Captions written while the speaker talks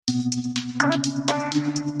Hello,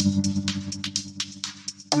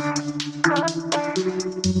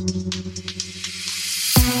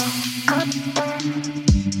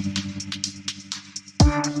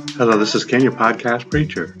 this is Ken, your podcast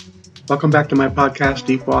preacher. Welcome back to my podcast,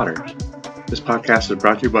 Deep Waters. This podcast is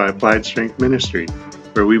brought to you by Applied Strength Ministry,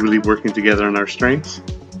 where we believe working together on our strengths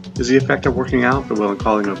is the effect of working out the will and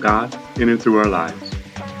calling of God in and through our lives.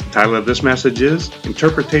 The title of this message is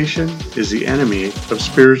Interpretation is the Enemy of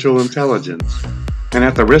Spiritual Intelligence. And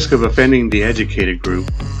at the risk of offending the educated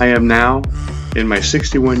group, I am now, in my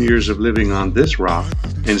 61 years of living on this rock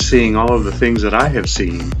and seeing all of the things that I have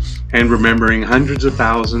seen, and remembering hundreds of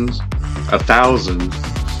thousands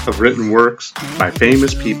of written works by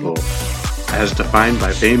famous people, as defined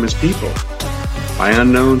by famous people, by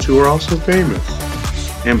unknowns who are also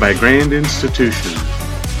famous, and by grand institutions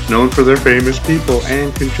known for their famous people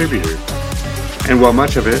and contributors, and well,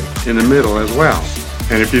 much of it in the middle as well.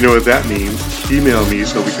 And if you know what that means, email me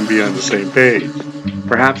so we can be on the same page.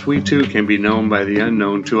 Perhaps we too can be known by the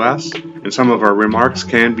unknown to us, and some of our remarks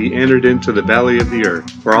can be entered into the belly of the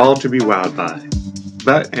earth for all to be wowed by.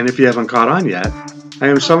 But, and if you haven't caught on yet, I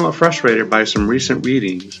am somewhat frustrated by some recent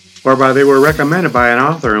readings, whereby they were recommended by an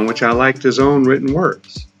author in which I liked his own written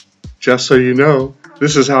works. Just so you know,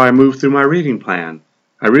 this is how I move through my reading plan.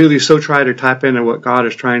 I really so try to tap into what God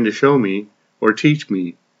is trying to show me, or teach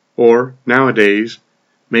me, or, nowadays,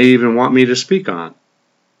 may even want me to speak on.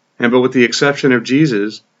 But with the exception of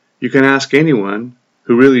Jesus, you can ask anyone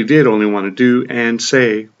who really did only want to do and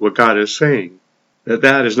say what God is saying,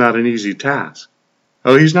 that is not an easy task.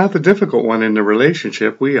 Oh, he's not the difficult one in the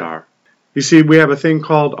relationship, we are. You see, we have a thing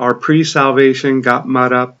called our pre-salvation got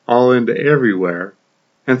mud up all into everywhere,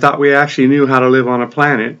 and thought we actually knew how to live on a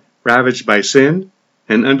planet ravaged by sin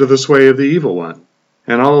and under the sway of the evil one.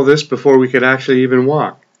 And all of this before we could actually even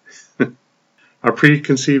walk. Our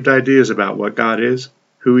preconceived ideas about what God is,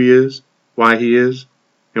 who he is, why he is,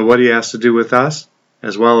 and what he has to do with us,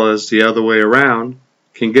 as well as the other way around,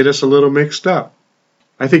 can get us a little mixed up.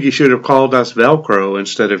 I think he should have called us Velcro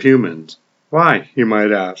instead of humans. Why, you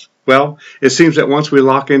might ask? Well, it seems that once we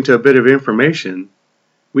lock into a bit of information,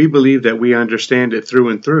 we believe that we understand it through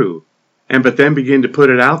and through, but then begin to put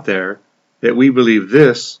it out there that we believe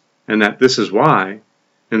this and that this is why,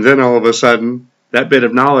 and then all of a sudden, that bit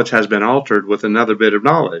of knowledge has been altered with another bit of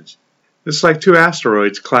knowledge. It's like two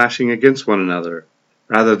asteroids clashing against one another.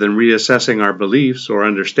 Rather than reassessing our beliefs or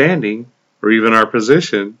understanding, or even our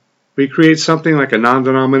position, we create something like a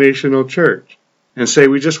non-denominational church and say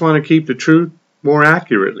we just want to keep the truth more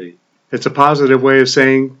accurately. It's a positive way of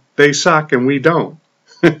saying they suck and we don't.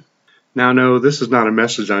 Now, no, this is not a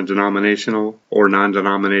message on denominational or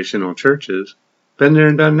non-denominational churches. Been there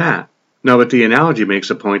and done that. No, but the analogy makes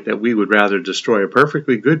a point that we would rather destroy a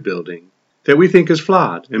perfectly good building that we think is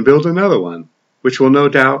flawed and build another one, which will no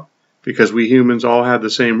doubt, because we humans all have the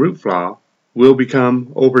same root flaw, will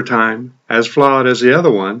become, over time, as flawed as the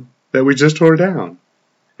other one that we just tore down.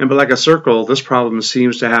 But like a circle, this problem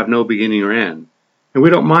seems to have no beginning or end. And we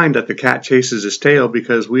don't mind that the cat chases his tail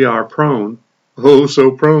because we are prone, oh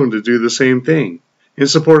so prone, to do the same thing, in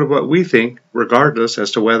support of what we think, regardless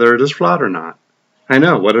as to whether it is flawed or not. I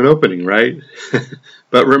know, what an opening, right?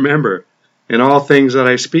 But remember, in all things that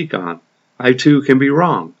I speak on, I too can be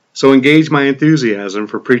wrong. So engage my enthusiasm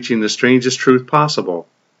for preaching the strangest truth possible.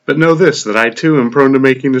 But know this, that I too am prone to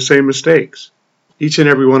making the same mistakes. Each and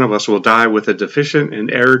every one of us will die with a deficient and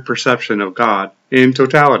erred perception of God in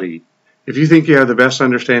totality. If you think you have the best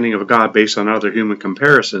understanding of God based on other human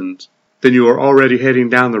comparisons, then you are already heading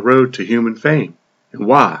down the road to human fame. And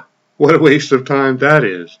wow, what a waste of time that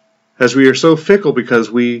is. As we are so fickle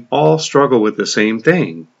because we all struggle with the same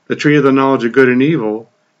thing. The tree of the knowledge of good and evil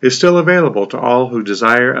is still available to all who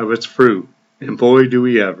desire of its fruit, and boy do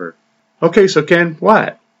we ever. Okay, so Ken,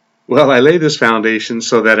 what? Well, I lay this foundation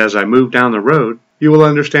so that as I move down the road, you will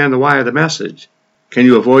understand the why of the message. Can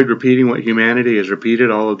you avoid repeating what humanity has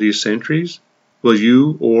repeated all of these centuries? Will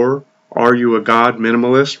you, or are you a God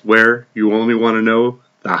minimalist where you only want to know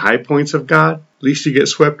the high points of God, lest you get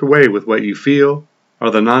swept away with what you feel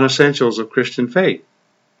are the non-essentials of Christian faith?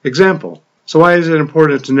 Example, so why is it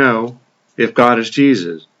important to know if God is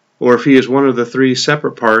Jesus, or if he is one of the three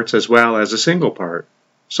separate parts as well as a single part?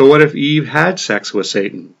 So what if Eve had sex with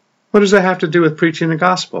Satan? What does that have to do with preaching the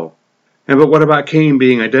gospel? But what about Cain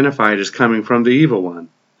being identified as coming from the evil one?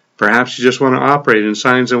 Perhaps you just want to operate in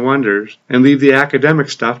signs and wonders and leave the academic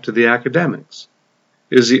stuff to the academics.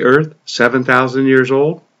 Is the earth 7,000 years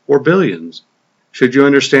old or billions? Should you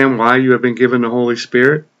understand why you have been given the Holy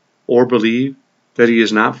Spirit, or believe that he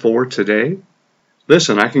is not for today?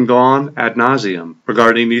 Listen, I can go on ad nauseum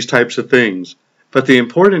regarding these types of things, but the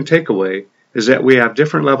important takeaway is that we have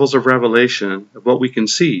different levels of revelation of what we can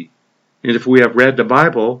see. And if we have read the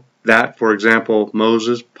Bible, that, for example,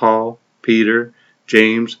 Moses, Paul, Peter,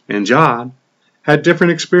 James, and John had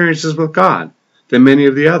different experiences with God than many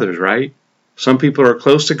of the others, right? Some people are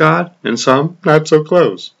close to God and some not so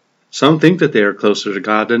close. Some think that they are closer to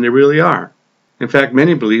God than they really are. In fact,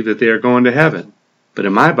 many believe that they are going to heaven. But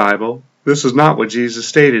in my Bible, this is not what Jesus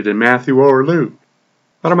stated in Matthew or Luke.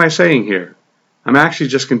 What am I saying here? I'm actually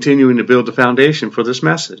just continuing to build the foundation for this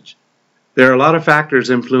message. There are a lot of factors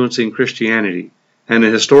influencing Christianity and a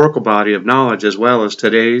historical body of knowledge as well as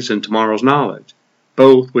today's and tomorrow's knowledge,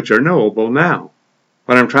 both which are knowable now.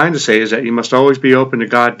 What I'm trying to say is that you must always be open to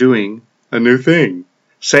God doing a new thing,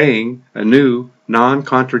 saying a new,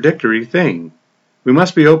 non-contradictory thing. We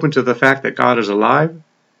must be open to the fact that God is alive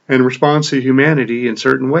and responds to humanity in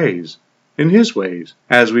certain ways, in His ways,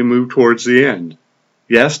 as we move towards the end.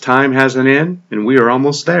 Yes, time has an end, and we are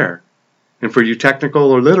almost there. And for you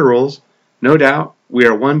technical or literals, no doubt we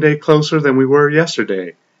are one day closer than we were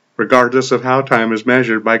yesterday, regardless of how time is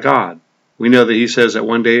measured by God. We know that He says that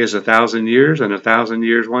one day is 1,000 years and 1,000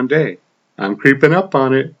 years one day. I'm creeping up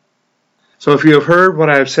on it. So if you have heard what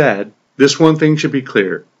I have said, this one thing should be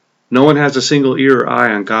clear. No one has a single ear or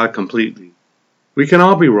eye on God completely. We can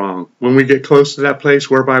all be wrong when we get close to that place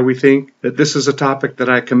whereby we think that this is a topic that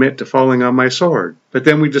I commit to falling on my sword. But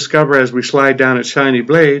then we discover as we slide down its shiny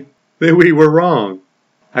blade that we were wrong.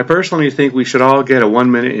 I personally think we should all get a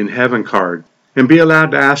 1 minute in heaven card and be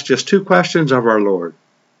allowed to ask just 2 questions of our Lord.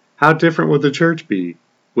 How different would the church be?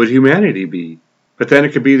 Would humanity be? But then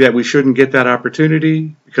it could be that we shouldn't get that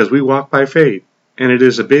opportunity because we walk by faith, and it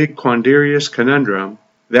is a big quandarious conundrum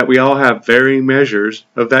that we all have varying measures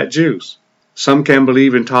of that juice. Some can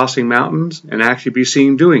believe in tossing mountains and actually be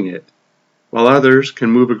seen doing it, while others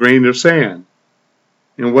can move a grain of sand.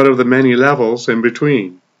 And what of the many levels in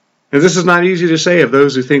between? And this is not easy to say of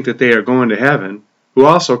those who think that they are going to heaven, who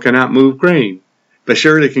also cannot move grain, but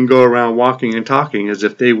surely can go around walking and talking as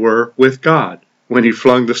if they were with God when He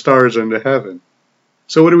flung the stars into heaven.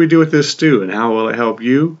 So what do we do with this stew, and how will it help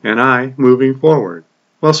you and I moving forward?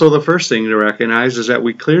 Well, so the first thing to recognize is that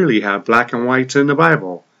we clearly have black and whites in the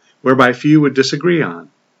Bible, whereby few would disagree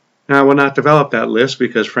on. Now, I will not develop that list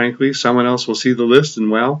because, frankly, someone else will see the list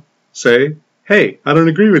and, well, say, hey, I don't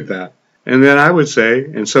agree with that. And then I would say,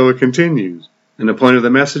 and so it continues, and the point of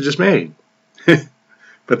the message is made.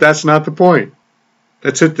 But that's not the point.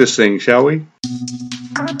 Let's hit this thing, shall we?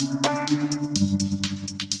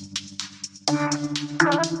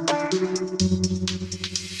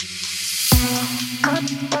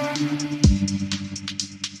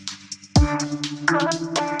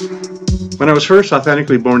 When I was first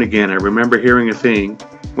authentically born again, I remember hearing a thing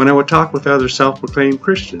when I would talk with other self-proclaimed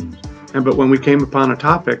Christians. But when we came upon a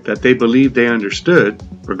topic that they believed they understood,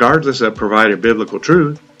 regardless of provided biblical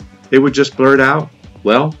truth, they would just blurt out,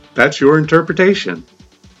 well, that's your interpretation.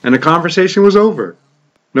 And the conversation was over.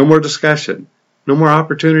 No more discussion. No more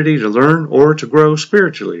opportunity to learn or to grow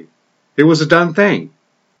spiritually. It was a done thing.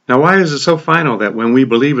 Now, why is it so final that when we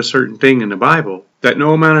believe a certain thing in the Bible, that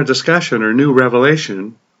no amount of discussion or new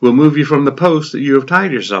revelation will move you from the post that you have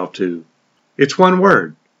tied yourself to? It's one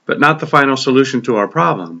word, but not the final solution to our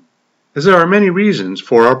problem, as there are many reasons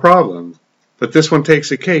for our problems. But this one takes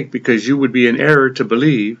the cake because you would be in error to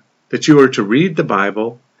believe that you are to read the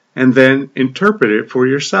Bible and then interpret it for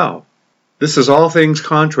yourself. This is all things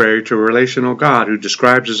contrary to a relational God who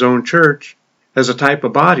describes His own church as a type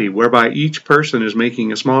of body whereby each person is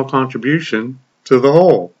making a small contribution to the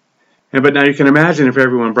whole. But now you can imagine if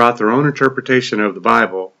everyone brought their own interpretation of the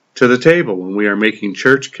Bible to the table when we are making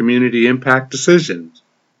church community impact decisions.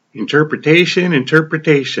 Interpretation.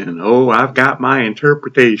 Oh, I've got my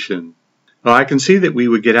interpretation. Well, I can see that we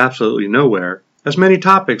would get absolutely nowhere, as many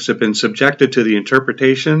topics have been subjected to the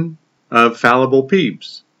interpretation of fallible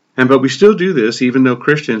peeps. But we still do this even though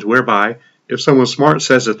Christians, whereby if someone smart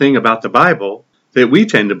says a thing about the Bible that we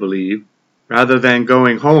tend to believe, rather than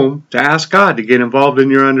going home to ask God to get involved in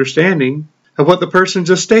your understanding of what the person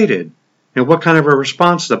just stated and what kind of a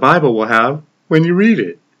response the Bible will have when you read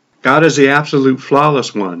it. God is the absolute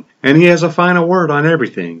flawless one, and He has a final word on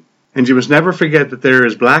everything. And you must never forget that there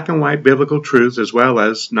is black and white biblical truth as well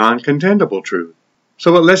as non-contendable truth.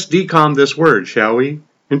 So let's decom this word, shall we?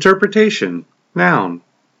 Interpretation. Noun.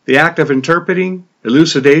 The act of interpreting,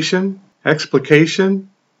 elucidation, explication.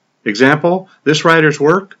 Example, this writer's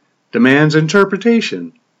work demands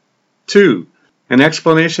interpretation. 2. An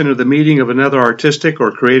explanation of the meaning of another artistic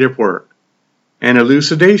or creative work. An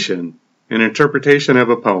elucidation, an interpretation of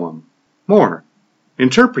a poem. More.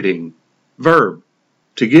 Interpreting. Verb.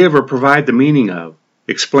 To give or provide the meaning of.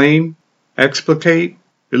 Explain, explicate,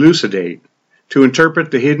 elucidate. to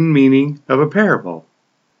interpret the hidden meaning of a parable,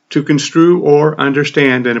 to construe or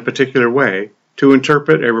understand in a particular way, to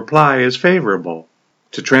interpret a reply as favorable,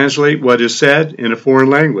 to translate what is said in a foreign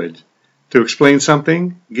language, to explain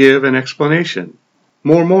something, give an explanation.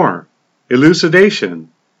 More.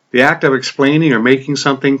 Elucidation, the act of explaining or making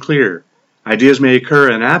something clear. Ideas may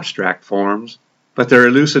occur in abstract forms, but their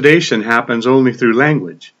elucidation happens only through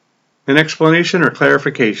language. An explanation or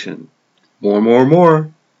clarification.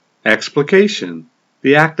 More. Explication,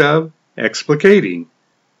 the act of explicating.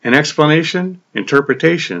 An explanation,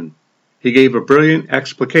 interpretation. He gave a brilliant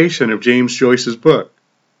explication of James Joyce's book.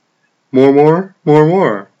 More.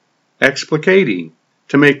 Explicating,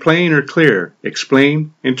 to make plain or clear,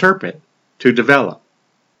 explain, interpret, to develop.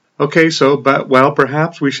 Okay,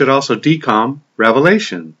 perhaps we should also decom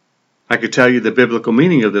revelation. I could tell you the biblical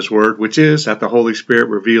meaning of this word, which is that the Holy Spirit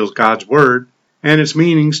reveals God's word and its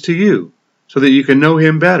meanings to you, so that you can know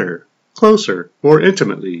Him better, closer, more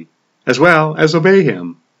intimately, as well as obey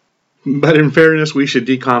Him. But in fairness, we should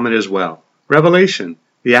decom it as well. Revelation,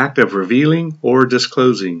 the act of revealing or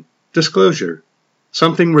disclosing. Disclosure,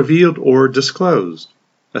 something revealed or disclosed,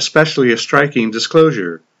 especially a striking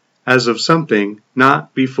disclosure, as of something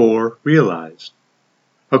not before realized.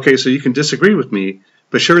 Okay, so you can disagree with me,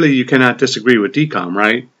 but surely you cannot disagree with decom,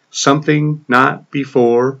 right? Something not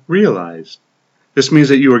before realized. This means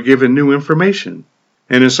that you are given new information,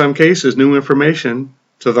 and in some cases new information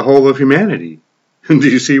to the whole of humanity. Do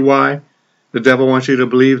you see why the devil wants you to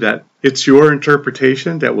believe that it's your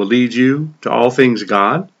interpretation that will lead you to all things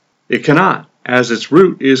God? It cannot, as its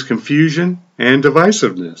root is confusion and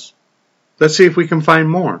divisiveness. Let's see if we can find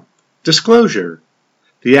more. Disclosure,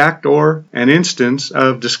 the act or an instance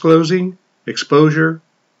of disclosing, exposure,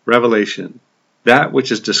 revelation. That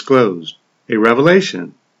which is disclosed, a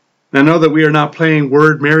revelation. Now know that we are not playing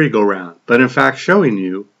word merry-go-round, but in fact showing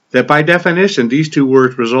you that by definition these two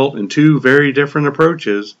words result in two very different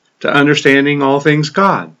approaches to understanding all things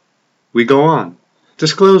God. We go on.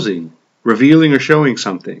 Disclosing, revealing or showing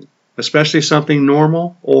something, especially something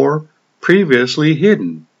normal or previously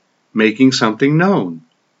hidden, making something known,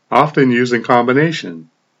 often used in combination.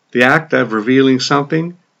 The act of revealing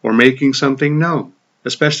something or making something known,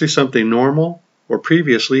 especially something normal or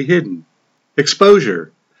previously hidden.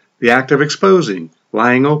 Exposure, the act of exposing,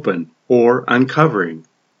 lying open, or uncovering,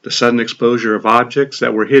 the sudden exposure of objects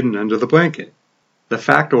that were hidden under the blanket. The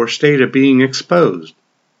fact or state of being exposed.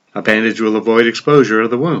 A bandage will avoid exposure of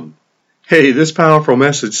the wound. Hey, this powerful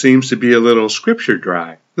message seems to be a little scripture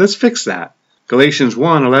dry. Let's fix that. Galatians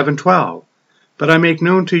 1:11-12. But I make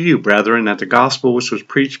known to you, brethren, that the gospel which was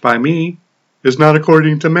preached by me is not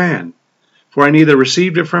according to man. For I neither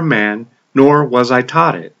received it from man, nor was I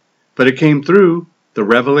taught it, but it came through the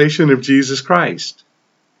revelation of Jesus Christ.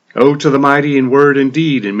 O to the mighty in word and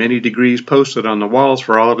deed in many degrees posted on the walls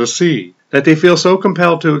for all to see, that they feel so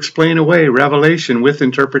compelled to explain away revelation with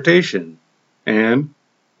interpretation. And,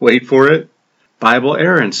 wait for it, Bible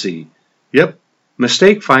errancy. Yep,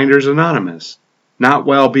 Mistake Finders Anonymous. Not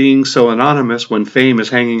well being so anonymous when fame is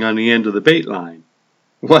hanging on the end of the bait line.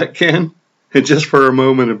 What, Ken? Just for a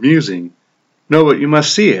moment of musing. No, but you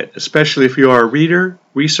must see it, especially if you are a reader,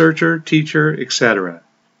 researcher, teacher, etc.,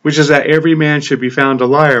 which is that every man should be found a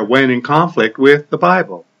liar when in conflict with the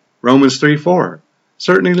Bible. Romans 3:4.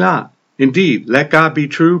 Certainly not. Indeed, let God be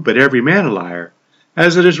true, but every man a liar,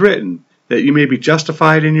 as it is written, that you may be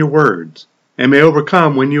justified in your words, and may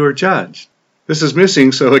overcome when you are judged. This is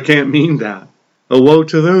missing, so it can't mean that. Oh, woe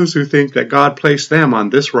to those who think that God placed them on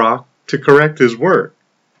this rock to correct His work.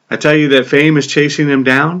 I tell you that fame is chasing them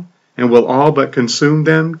down, and will all but consume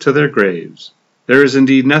them to their graves. There is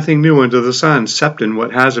indeed nothing new under the sun, except in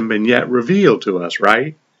what hasn't been yet revealed to us,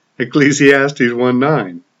 right? Ecclesiastes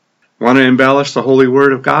 1:9. Want to embellish the holy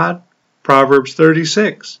word of God? Proverbs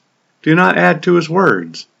 36. Do not add to His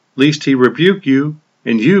words, lest He rebuke you,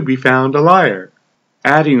 and you be found a liar.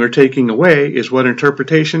 Adding or taking away is what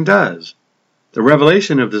interpretation does. The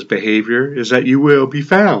revelation of this behavior is that you will be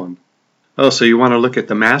found. Oh, so you want to look at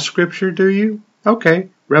the mass scripture, do you? Okay,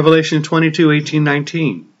 Revelation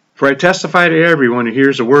 22:18-19. For I testify to everyone who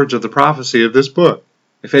hears the words of the prophecy of this book.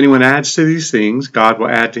 If anyone adds to these things, God will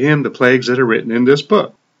add to him the plagues that are written in this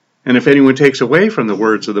book. And if anyone takes away from the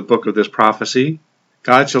words of the book of this prophecy,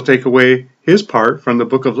 God shall take away his part from the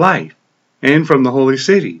book of life, and from the holy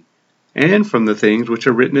city, and from the things which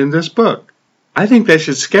are written in this book. I think that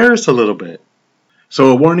should scare us a little bit.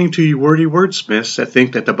 So a warning to you wordy wordsmiths that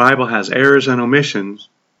think that the Bible has errors and omissions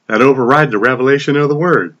that override the revelation of the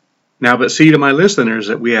Word. Now but see to my listeners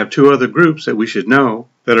that we have two other groups that we should know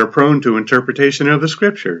that are prone to interpretation of the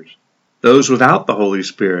Scriptures. Those without the Holy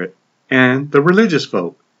Spirit, and the religious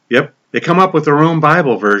folk, Yep, they come up with their own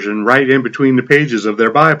Bible version right in between the pages of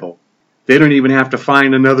their Bible. They don't even have to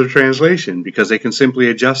find another translation because they can simply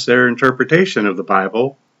adjust their interpretation of the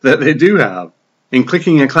Bible that they do have. In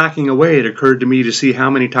clicking and clacking away, it occurred to me to see how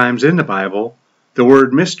many times in the Bible the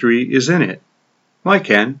word mystery is in it. Well, I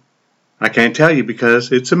can't tell you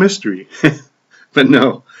because it's a mystery. But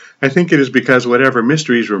no, I think it is because whatever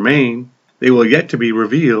mysteries remain, they will yet to be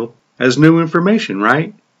revealed as new information,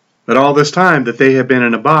 right? But all this time that they have been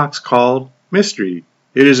in a box called mystery.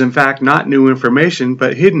 It is in fact not new information,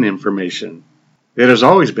 but hidden information. It has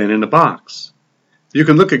always been in a box. You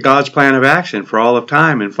can look at God's plan of action for all of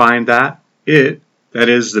time and find that that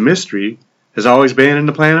is the mystery, has always been in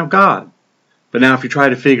the plan of God. But now if you try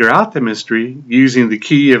to figure out the mystery using the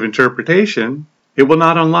key of interpretation, it will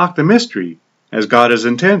not unlock the mystery as God has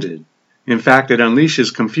intended. In fact, it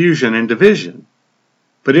unleashes confusion and division.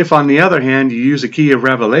 But if, on the other hand, you use a key of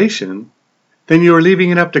revelation, then you are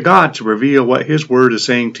leaving it up to God to reveal what His Word is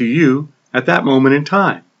saying to you at that moment in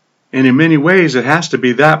time. And in many ways, it has to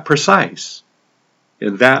be that precise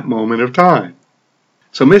in that moment of time.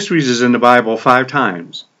 So mysteries is in the Bible 5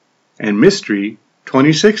 times, and mystery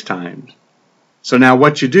 26 times. So now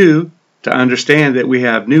what you do to understand that we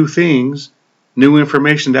have new things, new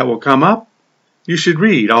information that will come up, you should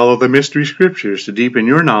read all of the mystery scriptures to deepen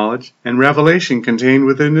your knowledge and revelation contained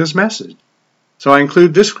within this message. So I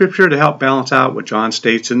include this scripture to help balance out what John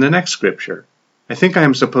states in the next scripture. I think I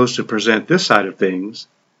am supposed to present this side of things,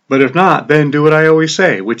 but if not, then do what I always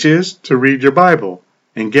say, which is to read your Bible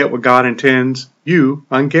and get what God intends you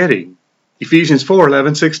on getting. Ephesians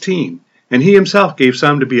 4:11-16. And He Himself gave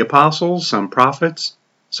some to be apostles, some prophets,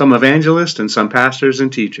 some evangelists, and some pastors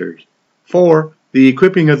and teachers, for the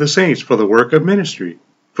equipping of the saints for the work of ministry,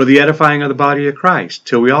 for the edifying of the body of Christ,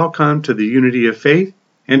 till we all come to the unity of faith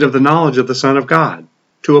and of the knowledge of the Son of God,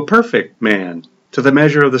 to a perfect man, to the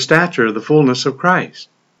measure of the stature of the fullness of Christ,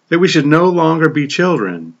 that we should no longer be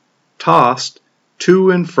children, tossed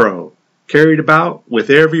to and fro, carried about with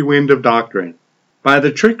every wind of doctrine, by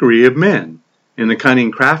the trickery of men, in the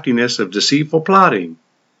cunning craftiness of deceitful plotting,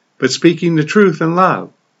 but speaking the truth in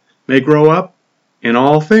love, may grow up in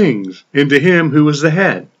all things into Him who is the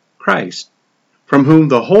head, Christ, from whom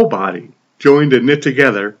the whole body, joined and knit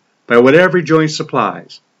together by what every joint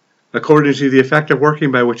supplies, according to the effective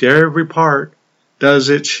working by which every part does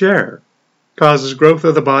its share, causes growth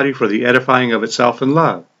of the body for the edifying of itself in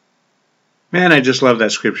love. Man, I just love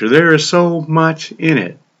that scripture. There is so much in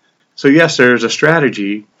it. So yes, there is a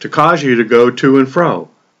strategy to cause you to go to and fro,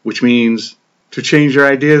 which means to change your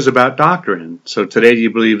ideas about doctrine. So today you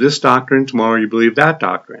believe this doctrine, tomorrow you believe that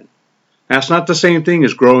doctrine. That's not the same thing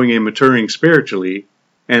as growing and maturing spiritually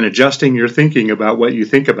and adjusting your thinking about what you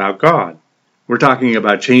think about God. We're talking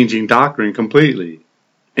about changing doctrine completely.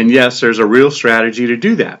 And yes, there's a real strategy to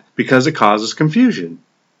do that because it causes confusion.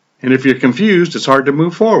 And if you're confused, it's hard to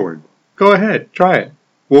move forward. Go ahead, try it.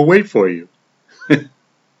 We'll wait for you.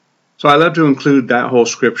 So I love to include that whole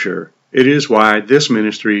scripture. It is why this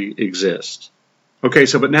ministry exists. Okay,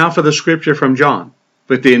 but now for the scripture from John.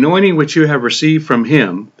 But the anointing which you have received from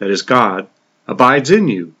Him, that is God, abides in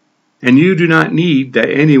you, and you do not need that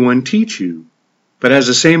anyone teach you. But as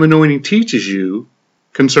the same anointing teaches you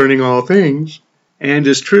concerning all things, and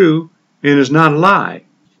is true, and is not a lie,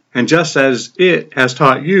 and just as it has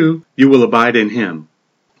taught you, you will abide in Him.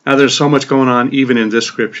 Now there's so much going on even in this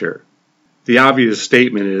scripture. The obvious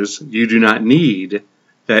statement is, you do not need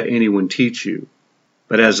that anyone teach you.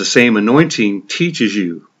 But as the same anointing teaches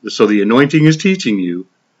you, so the anointing is teaching you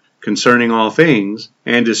concerning all things,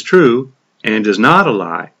 and is true, and is not a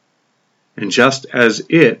lie. And just as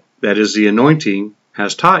it, that is the anointing,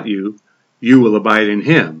 has taught you, you will abide in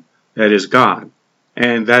Him, that is God.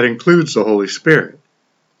 And that includes the Holy Spirit.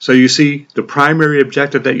 So you see, the primary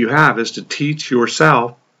objective that you have is to teach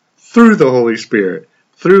yourself through the Holy Spirit,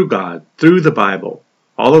 through God, through the Bible.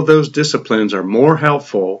 All of those disciplines are more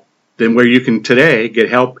helpful than where you can today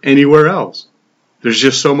get help anywhere else. There's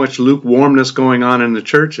just so much lukewarmness going on in the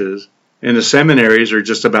churches, and the seminaries are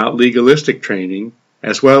just about legalistic training,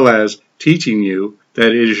 as well as teaching you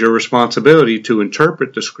that it is your responsibility to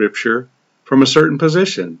interpret the scripture from a certain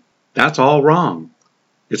position. That's all wrong.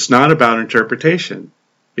 It's not about interpretation.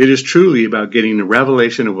 It is truly about getting the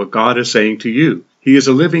revelation of what God is saying to you. He is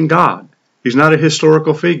a living God. He's not a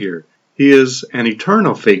historical figure. He is an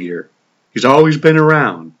eternal figure. He's always been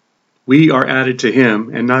around. We are added to Him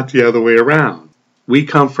and not the other way around. We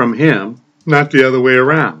come from Him, not the other way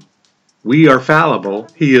around. We are fallible.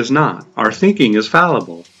 He is not. Our thinking is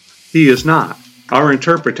fallible. He is not. Our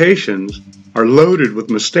interpretations are loaded with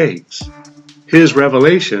mistakes. His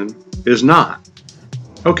revelation is not.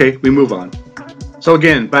 Okay, we move on. So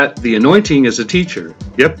again, but the anointing is a teacher.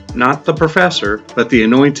 Yep, not the professor, but the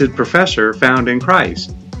anointed professor found in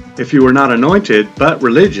Christ. If you are not anointed, but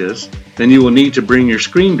religious, then you will need to bring your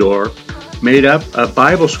screen door made up of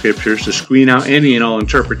Bible scriptures to screen out any and all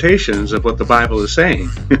interpretations of what the Bible is saying.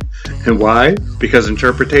 And why? Because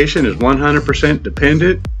interpretation is 100%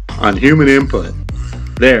 dependent on human input.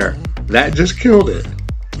 There, that just killed it.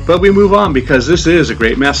 But we move on because this is a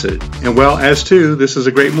great message. And well, as too, this is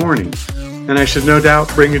a great morning. And I should no doubt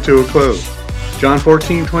bring it to a close. John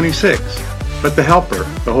 14:26. But the Helper,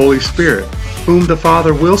 the Holy Spirit, whom the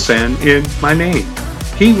Father will send in my name,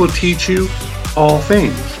 he will teach you all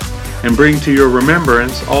things, and bring to your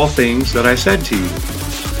remembrance all things that I said to you.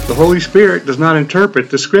 The Holy Spirit does not interpret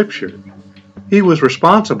the Scripture. He was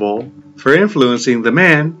responsible for influencing the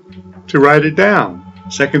man to write it down.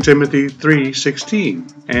 2 Timothy 3:16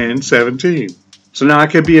 and 17. So now I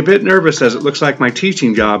could be a bit nervous, as it looks like my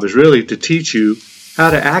teaching job is really to teach you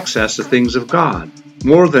how to access the things of God,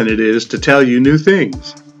 more than it is to tell you new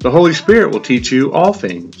things. The Holy Spirit will teach you all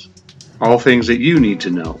things that you need to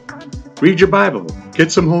know. Read your Bible,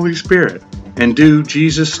 get some Holy Spirit, and do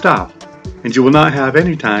Jesus stuff, and you will not have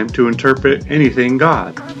any time to interpret anything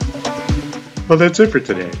God. Well, that's it for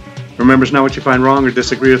today. Remember, it's not what you find wrong or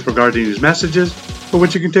disagree with regarding these messages, but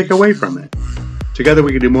what you can take away from it. Together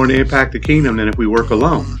we can do more to impact the kingdom than if we work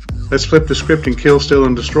alone. Let's flip the script and kill, steal,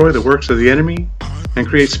 and destroy the works of the enemy, and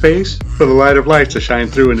create space for the light of light to shine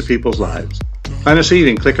through into people's lives. Plant a seed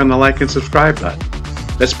and click on the like and subscribe button.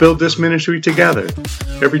 Let's build this ministry together.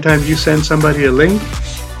 Every time you send somebody a link,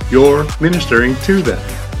 you're ministering to them.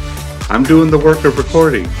 I'm doing the work of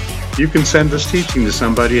recording. You can send this teaching to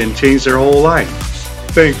somebody and change their whole life.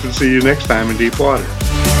 Thanks, and see you next time in Deep Water.